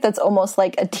story that's almost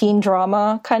like a teen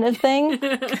drama kind of thing.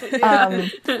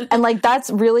 And like that's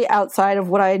really outside of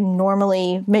what I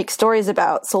normally make stories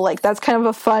about. So like that's kind of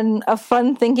a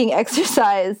fun thinking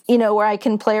exercise, you know, where I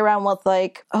can play around with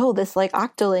like, oh, this like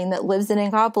Octoling that lives in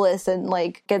Inkopolis and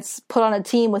like gets put on a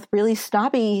team with really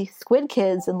snobby squid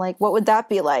kids, and like what would that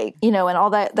be like, you know, and all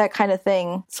that kind of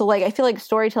thing. So like I feel like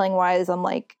storytelling wise, I'm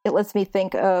like, it lets me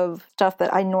think of stuff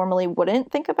that I normally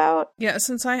wouldn't think about. Yeah,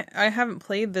 since I haven't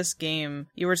played this game,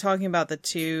 you were talking about the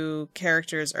two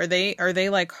characters. Are they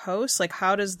like hosts? Like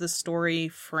how does the story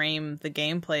frame the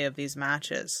gameplay of these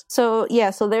matches? So yeah,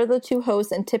 so they're the two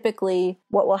hosts, and typically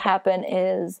what will happen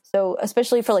is, so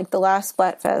especially for like the last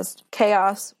Splatfest,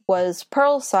 Chaos was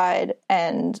Pearl's side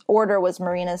and Order was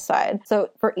Marina's side. So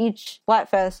for each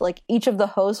Splatfest, like each of the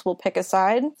hosts will pick a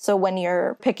side. So when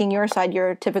you're picking your side,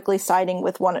 you're typically siding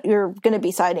with one, you're going to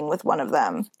be siding with one of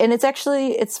them. And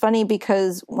it's funny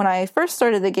because when I first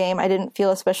started the game, I didn't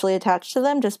feel especially attached to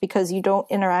them just because you don't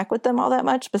interact with them all that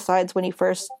much besides when you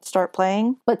first start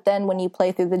playing. But then when you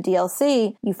play through the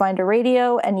DLC, you find a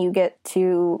radio and you get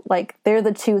to like, they're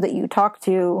the two that you talk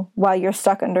to while you're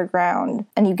stuck underground,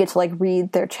 and you get to like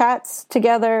read their chats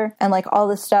together and like all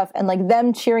this stuff, and like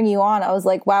them cheering you on. I was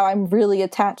like, wow, I'm really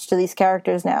attached to these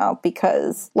characters now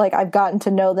because like I've gotten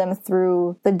to know them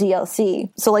through the DLC.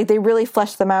 So like they really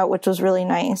fleshed them out, which was really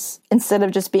nice, instead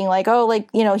of just being like, oh, like,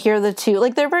 you know, here are the two,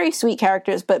 like they're very sweet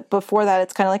characters, but before that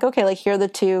it's kind of like, okay, like here are the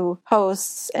two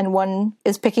hosts and one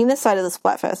is picking this side of the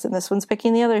Splatfest and this one's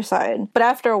picking the other side. But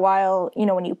after a while, you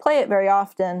know, when you play it very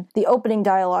often, the opening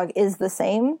dialogue is the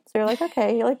same. So you're like,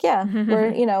 okay, you're like, yeah,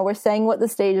 we're saying what the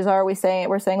stages are, we're saying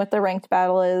what the ranked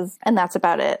battle is, and that's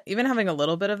about it. Even having a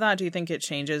little bit of that, do you think it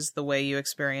changes the way you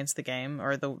experience the game,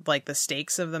 or the stakes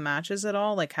stakes of the matches at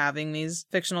all? Like having these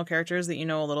fictional characters that you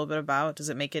know a little bit about, does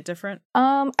it make it different?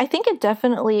 I think it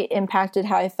definitely impacted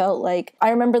how I felt. Like, I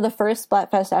remember the first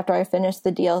Splatfest after I finished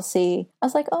the DLC, I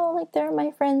was like, oh, like, they're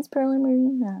my friends, Pearl and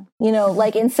Marina. You know,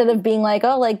 like, instead of being like,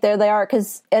 oh, like, there they are.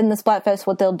 Because in the Splatfest,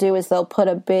 what they'll do is they'll put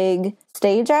a big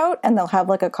stage out and they'll have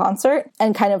like a concert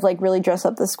and kind of like really dress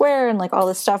up the square and like all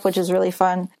this stuff, which is really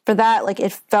fun. For that, like,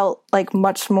 it felt like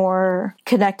much more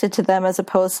connected to them as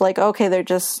opposed to like, okay, they're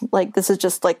just like, this is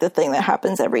just like the thing that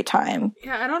happens every time.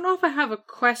 Yeah, I don't know if I have a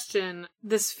question.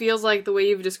 This feels like the way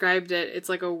you've described it, it's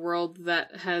like a world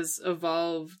that has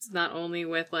evolved not only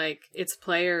with like its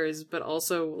players, but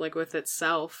also like with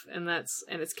itself and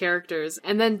its characters.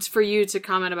 And then for you to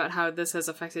comment about how this has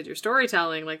affected your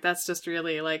storytelling, like that's just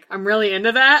really like, I'm really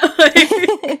into that.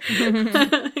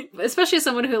 Like, especially as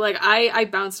someone who like, I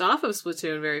bounced off of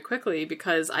Splatoon very quickly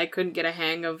because I couldn't get a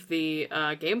hang of the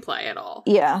gameplay at all.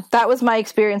 Yeah, that was my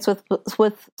experience with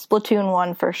Splatoon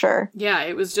 1 for sure. Yeah,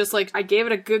 it was just like, I gave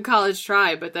it a good college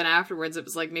try, but then afterwards it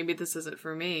was like, maybe this isn't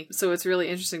for me. So it's really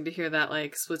interesting to hear that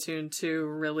like Splatoon 2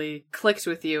 really clicked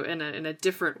with you in a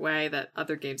different way that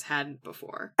other games hadn't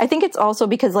before. I think it's also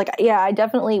because like, yeah, I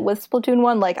definitely with Splatoon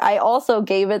 1, like I also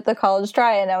gave it the college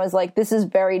try and I was like, this is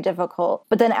very difficult.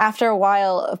 But then after a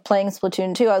while of playing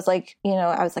Splatoon 2, I was like,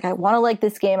 I want to like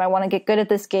this game. I want to get good at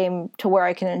this game to where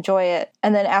I can enjoy it.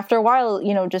 And then after a while,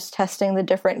 just testing the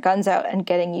different guns out and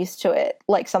getting used to it,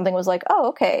 like something was like, oh,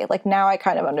 okay, like now I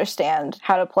kind of understand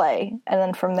how to play. And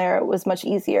then from there, it was much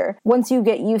easier. Once you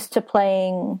get used to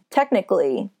playing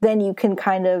technically, then you can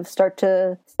kind of start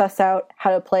to suss out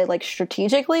how to play like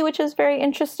strategically, which is very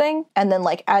interesting. And then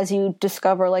like as you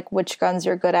discover like which guns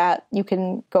you're good at, you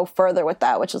can go further with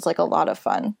that, which is like a lot of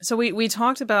fun. So we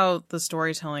talked about the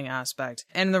storytelling aspect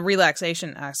and the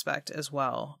relaxation aspect as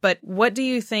well. But what do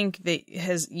you think that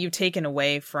you've taken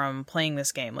away from playing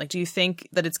this game? Like, do you think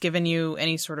that it's given you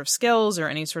any sort of skills or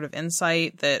any sort of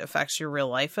insight that affects your real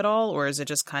life at all? Or is it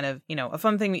just kind of, a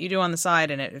fun thing that you do on the side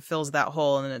and it fills that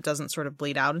hole and it doesn't sort of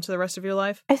bleed out into the rest of your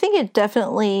life? I think it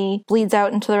definitely bleeds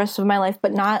out into the rest of my life,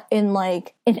 but not in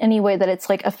any way that it's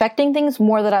like affecting things,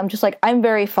 more that I'm just like, I'm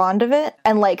very fond of it.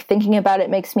 And like thinking about it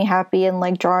makes me happy, and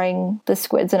like drawing the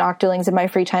squids and octolings in my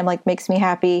free time like makes me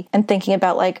happy. And thinking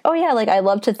about like, oh yeah, like I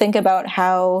love to think about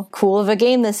how cool of a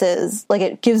game this is. Like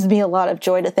it gives me a lot of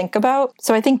joy to think about.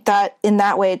 So I think that in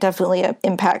that way, it definitely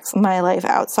impacts my life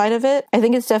outside of it. I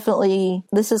think it's definitely,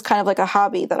 this is kind of like a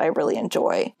hobby that I really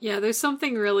enjoy. Yeah, there's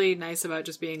something really nice about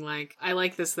just being like, I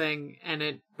like this thing and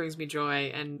it brings me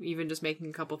joy, and even just making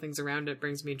a couple things around it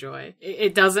brings me joy.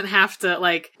 It doesn't have to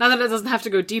like, not that it doesn't have to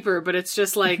go deeper, but it's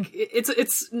just like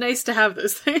it's nice to have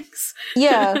those things.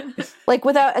 Yeah, like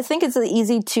without, I think it's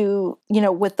easy to,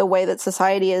 with the way that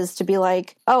society is, to be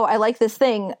like, oh, I like this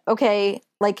thing, okay,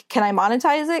 like can I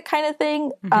monetize it kind of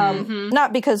thing.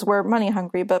 Not because we're money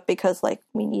hungry, but because like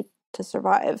we need to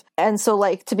survive. And so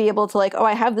like to be able to like, oh,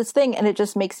 I have this thing and it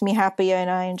just makes me happy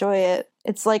and I enjoy it.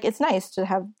 It's like, it's nice to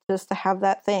have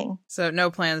that thing. So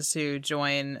no plans to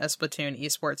join a Splatoon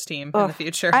esports team in the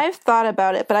future? I've thought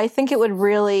about it, but I think it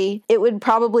would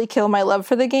probably kill my love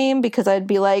for the game, because I'd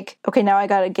be like, okay, now I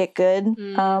gotta get good.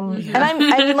 And I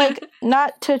mean, like,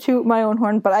 not to toot my own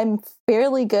horn, but I'm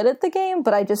fairly good at the game,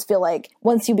 but I just feel like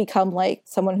once you become like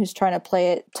someone who's trying to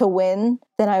play it to win,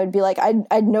 then I would be like,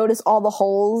 I'd notice all the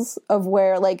holes of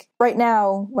where, like, right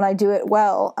now when I do it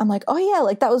well, I'm like, oh yeah,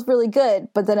 like that was really good.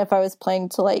 But then if I was playing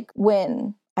to like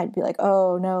win, I'd be like,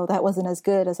 oh no, that wasn't as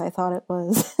good as I thought it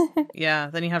was. Yeah,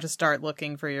 then you have to start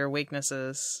looking for your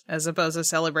weaknesses as opposed to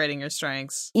celebrating your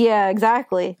strengths. Yeah,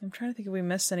 exactly. I'm trying to think if we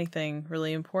missed anything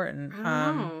really important. I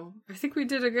don't know. I think we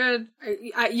did a good...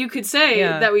 you could say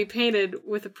that we painted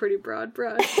with a pretty broad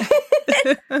brush.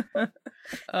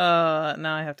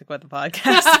 Now I have to quit the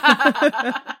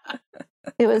podcast.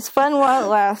 It was fun while it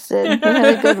lasted. We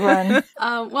had a good run.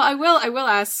 Well, I will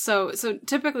ask. So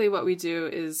typically what we do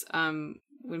is,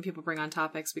 when people bring on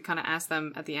topics, we kind of ask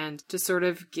them at the end to sort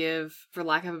of give, for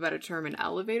lack of a better term, an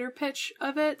elevator pitch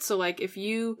of it. So like if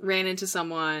you ran into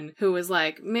someone who was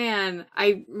like, man,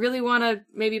 I really want to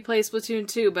maybe play Splatoon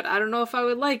 2, but I don't know if I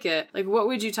would like it. Like, what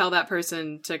would you tell that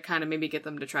person to kind of maybe get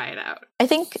them to try it out? I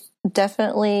think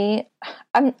definitely,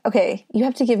 okay, you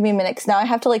have to give me a minute, because now I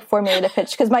have to like formulate a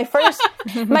pitch, because my first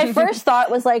thought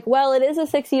was like, well, it is a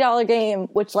 $60 game,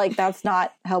 which like that's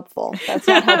not helpful. That's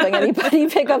not helping anybody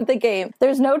pick up the game.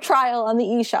 There's no trial on the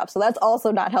eShop, so that's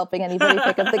also not helping anybody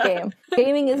pick up the game.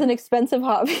 Gaming is an expensive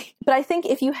hobby. But I think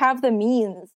if you have the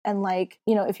means and like,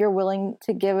 if you're willing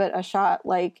to give it a shot,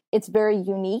 like it's very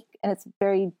unique and it's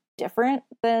very different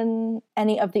than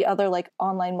any of the other like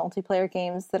online multiplayer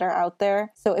games that are out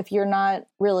there. So if you're not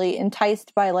really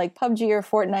enticed by like PUBG or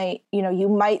Fortnite, you know, you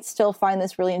might still find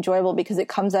this really enjoyable because it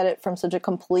comes at it from such a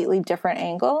completely different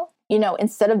angle. You know,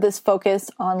 instead of this focus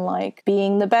on like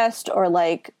being the best or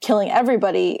like killing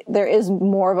everybody, there is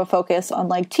more of a focus on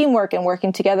like teamwork and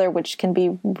working together, which can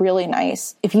be really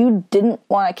nice. If you didn't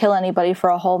want to kill anybody for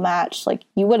a whole match, like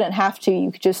you wouldn't have to.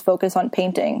 You could just focus on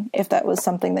painting if that was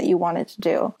something that you wanted to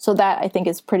do. So that I think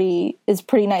is pretty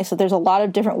nice. So there's a lot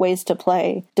of different ways to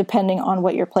play depending on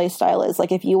what your play style is.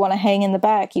 Like if you want to hang in the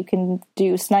back, you can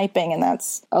do sniping, and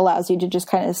that's allows you to just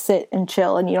kind of sit and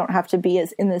chill, and you don't have to be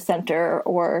as in the center,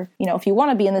 or you know, if you want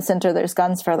to be in the center, there's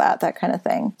guns for that kind of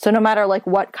thing. So no matter like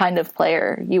what kind of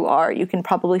player you are, you can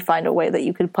probably find a way that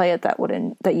you could play it that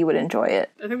you would enjoy it.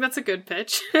 I think that's a good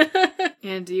pitch.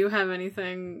 And do you have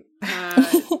anything?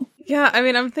 Yeah, I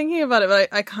mean, I'm thinking about it, but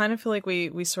I kind of feel like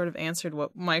we sort of answered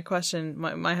what my question,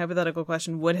 my hypothetical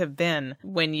question would have been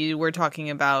when you were talking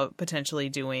about potentially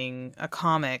doing a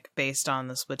comic based on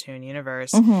the Splatoon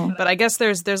universe. Mm-hmm. But I guess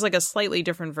there's like a slightly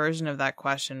different version of that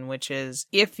question, which is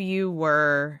if you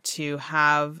were to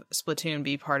have Splatoon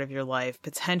be part of your life,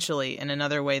 potentially in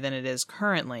another way than it is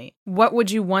currently, what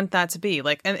would you want that to be?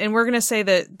 Like, and we're going to say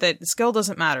that skill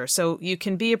doesn't matter. So you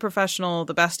can be a professional,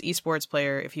 the best esports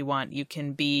player if you want. You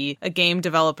can be a game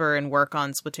developer and work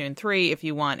on Splatoon 3 if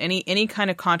you want. Any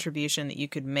kind of contribution that you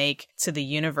could make to the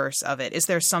universe of it. Is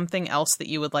there something else that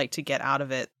you would like to get out of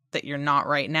it that you're not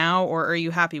right now, or are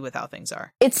you happy with how things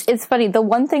are? It's funny. The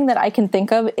one thing that I can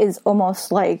think of is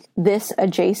almost like this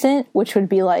adjacent, which would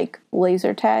be like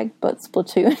laser tag, but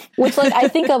Splatoon, which like I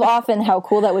think of often how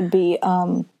cool that would be,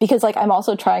 because like I'm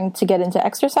also trying to get into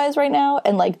exercise right now,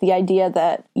 and like the idea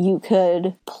that you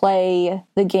could play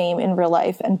the game in real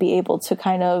life and be able to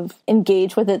kind of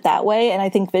engage with it that way. And I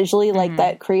think visually like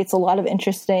that creates a lot of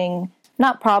interesting,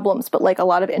 not problems, but like a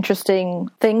lot of interesting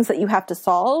things that you have to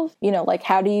solve. You know, like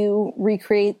how do you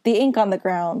recreate the ink on the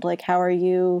ground? Like how are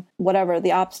you, whatever,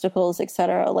 the obstacles,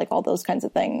 etc., like all those kinds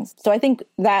of things. So I think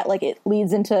that like it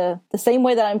leads into the same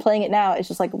way that I'm playing it now. It's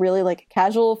just like really like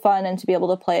casual fun, and to be able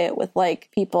to play it with like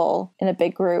people in a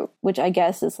big group, which I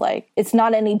guess is like, it's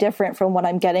not any different from what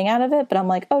I'm getting out of it, but I'm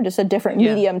like, oh, just a different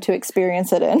medium to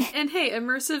experience it in. And hey,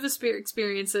 immersive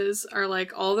experiences are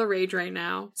like all the rage right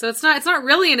now. So it's not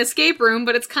really an escape room,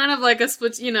 but it's kind of like a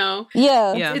split, you know.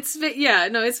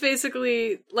 It's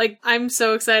basically like, I'm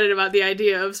so excited about the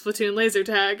idea of Splatoon laser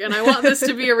tag, and I want this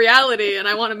to be a reality, and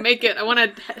I want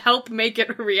to help make it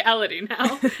a reality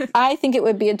now. I think it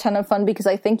would be a ton of fun, because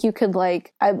I think you could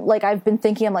I've been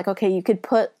thinking, I'm like, okay, you could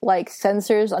put like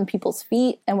sensors on people's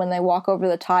feet, and when they walk over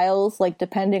the tiles, like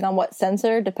depending on what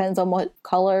sensor, depends on what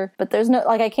color, but there's no,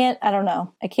 like, I can't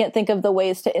think of the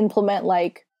ways to implement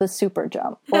like the super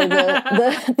jump or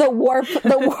the warp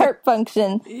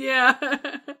function. Yeah.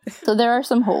 So there are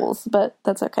some holes, but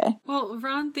that's okay. Well,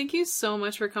 Ron, thank you so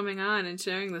much for coming on and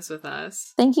sharing this with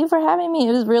us. Thank you for having me.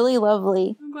 It was really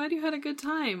lovely. I'm glad you had a good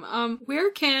time.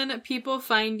 Where can people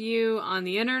find you on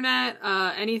the internet?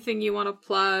 Anything you want to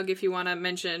plug? If you want to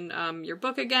mention your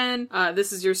book again,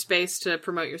 this is your space to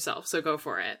promote yourself, so go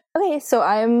for it. Okay, so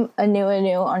I'm Anew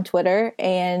on Twitter,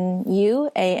 ANEW.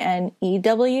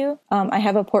 I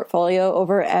have a portfolio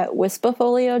over at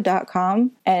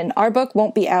wispafolio.com, and our book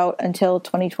won't be out until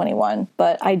 2021,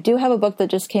 but I do have a book that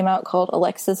just came out called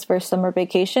Alexis for Summer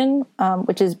Vacation,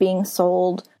 which is being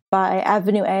sold by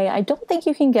Avenue A. I don't think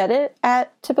you can get it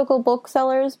at typical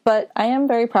booksellers, but I am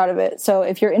very proud of it. So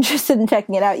if you're interested in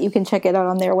checking it out, you can check it out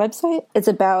on their website. It's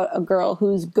about a girl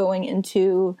who's going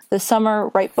into the summer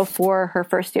right before her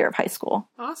first year of high school.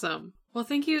 Awesome. Well,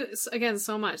 thank you again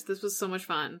so much. This was so much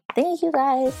fun. Thank you,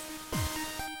 guys.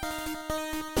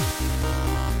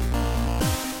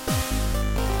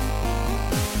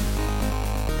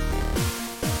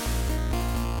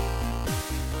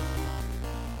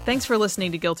 Thanks for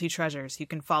listening to Guilty Treasures. You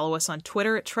can follow us on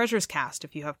Twitter at TreasuresCast.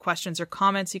 If you have questions or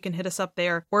comments, you can hit us up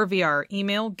there, or via our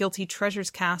email,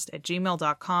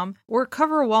 guiltytreasurescast@gmail.com, or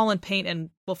cover a wall in paint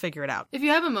and we'll figure it out. If you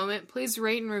have a moment, please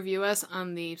rate and review us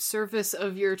on the service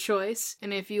of your choice.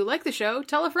 And if you like the show,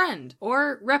 tell a friend,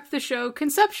 or rep the show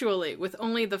conceptually with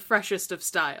only the freshest of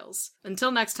styles.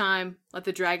 Until next time, let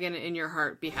the dragon in your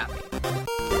heart be happy.